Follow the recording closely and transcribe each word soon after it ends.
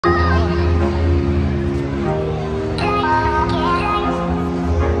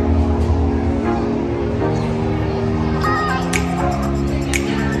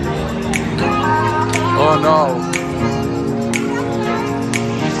go.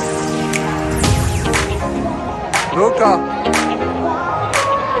 Luca.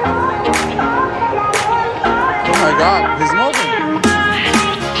 Oh my God, he's moving.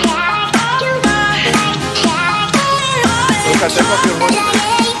 Luca, take off your hoodie.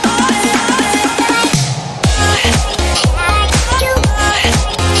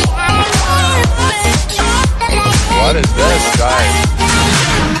 What is this, guys?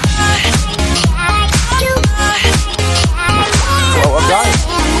 Oh, guys,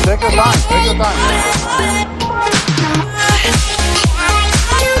 take your time, take your time.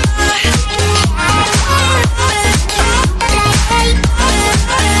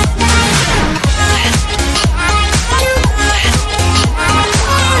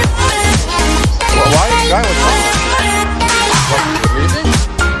 Guy, what's wrong? What, you're leaving?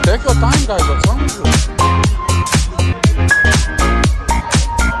 Take your time, guys. What's wrong with you?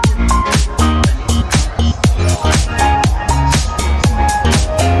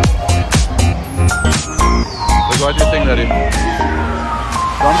 Look, what do you think, Daddy?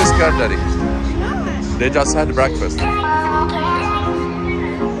 Don't be scared, Daddy. They just had breakfast.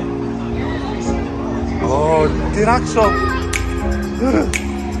 Oh, Tiraxo.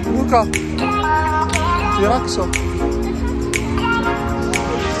 Luca. Jurassic.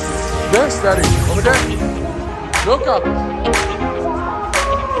 There's Daddy, over there. Luca.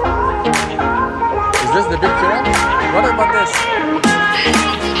 Is this the big giraffe? What about this?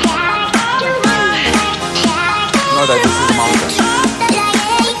 No, Daddy, this is a mountain.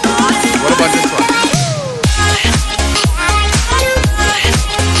 What about this one?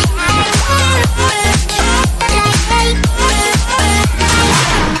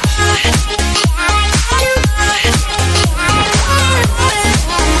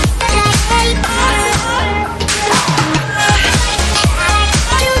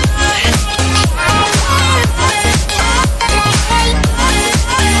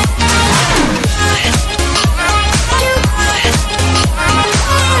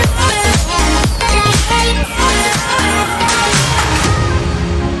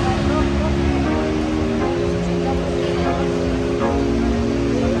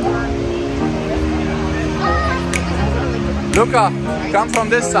 Luca, come from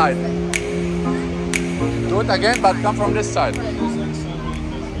this side. Do it again, but come from this side.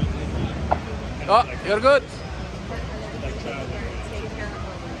 Oh, you're good.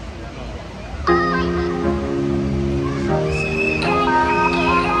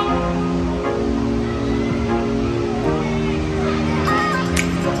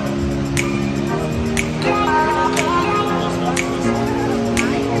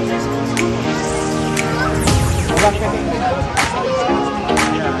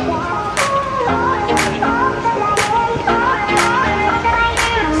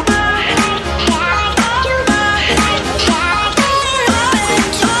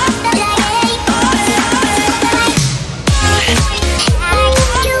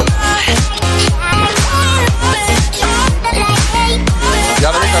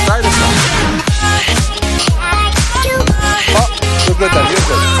 Good, then you're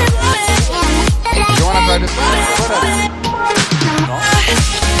good. You want to try this one? Go ahead. No?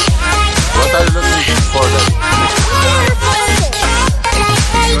 What are you looking for then?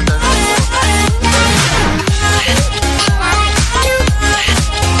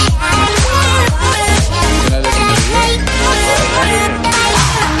 Can I look in the rear?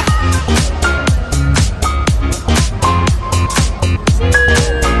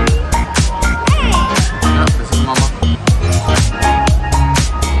 Yeah, this is Mama.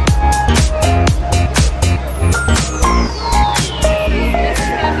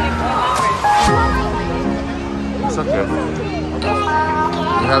 It's okay.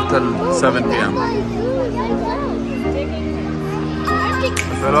 We have till 7 p.m.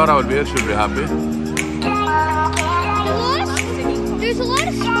 If Elora will be here, she'll be happy. There's a lot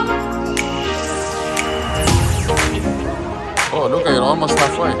of stuff. Oh, look, you're almost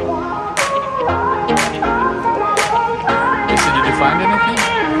halfway. Lisa, did you find anything?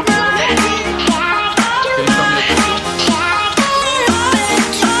 Can you show me the picture?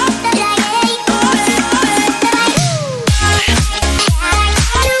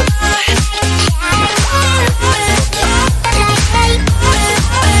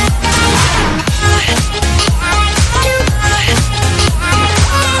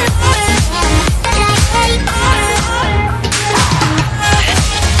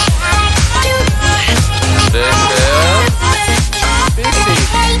 This is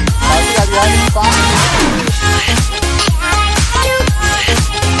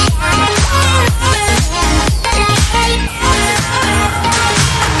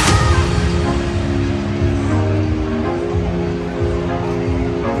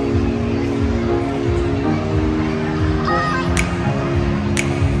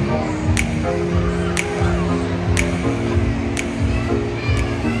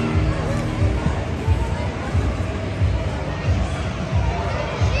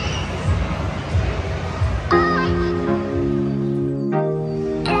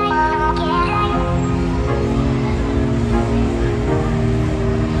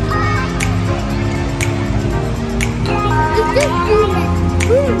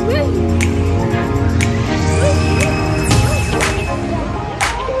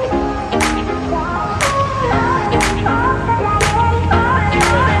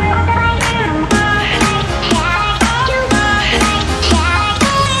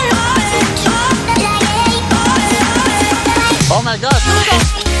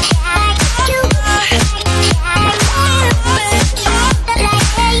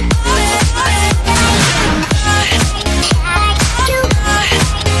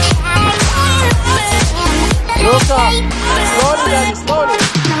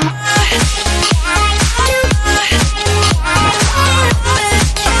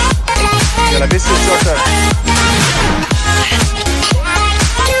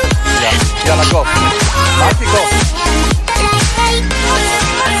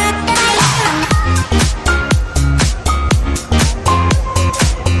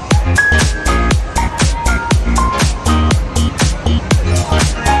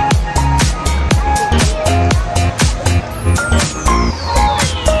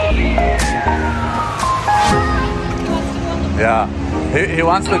He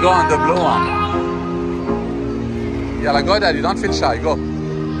wants to go on the blue one. Yalla, go daddy, don't feel shy, go.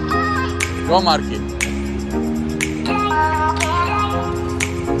 Go Marky.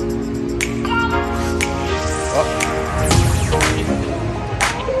 Oh.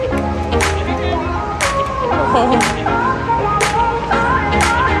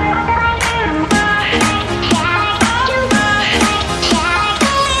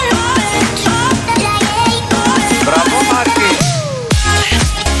 Bravo Marky.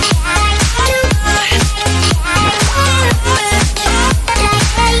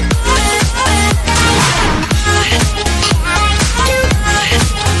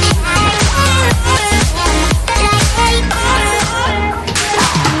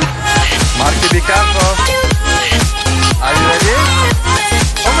 Marky, be careful. Are you ready?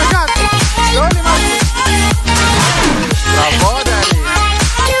 Oh my God! Slowly, Marky. Bravo, daddy.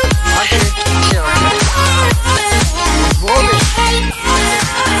 Marky, here, okay? He's moving.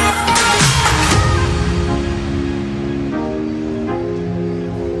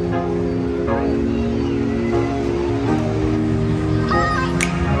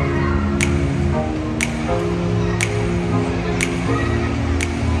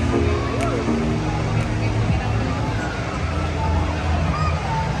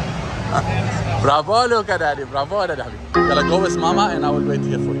 Bravo, Luca, daddy. Bravo, daddy. Yalla, go with mama and I will wait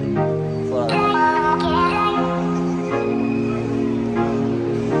here for you. For our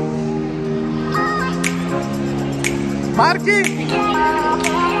Marky.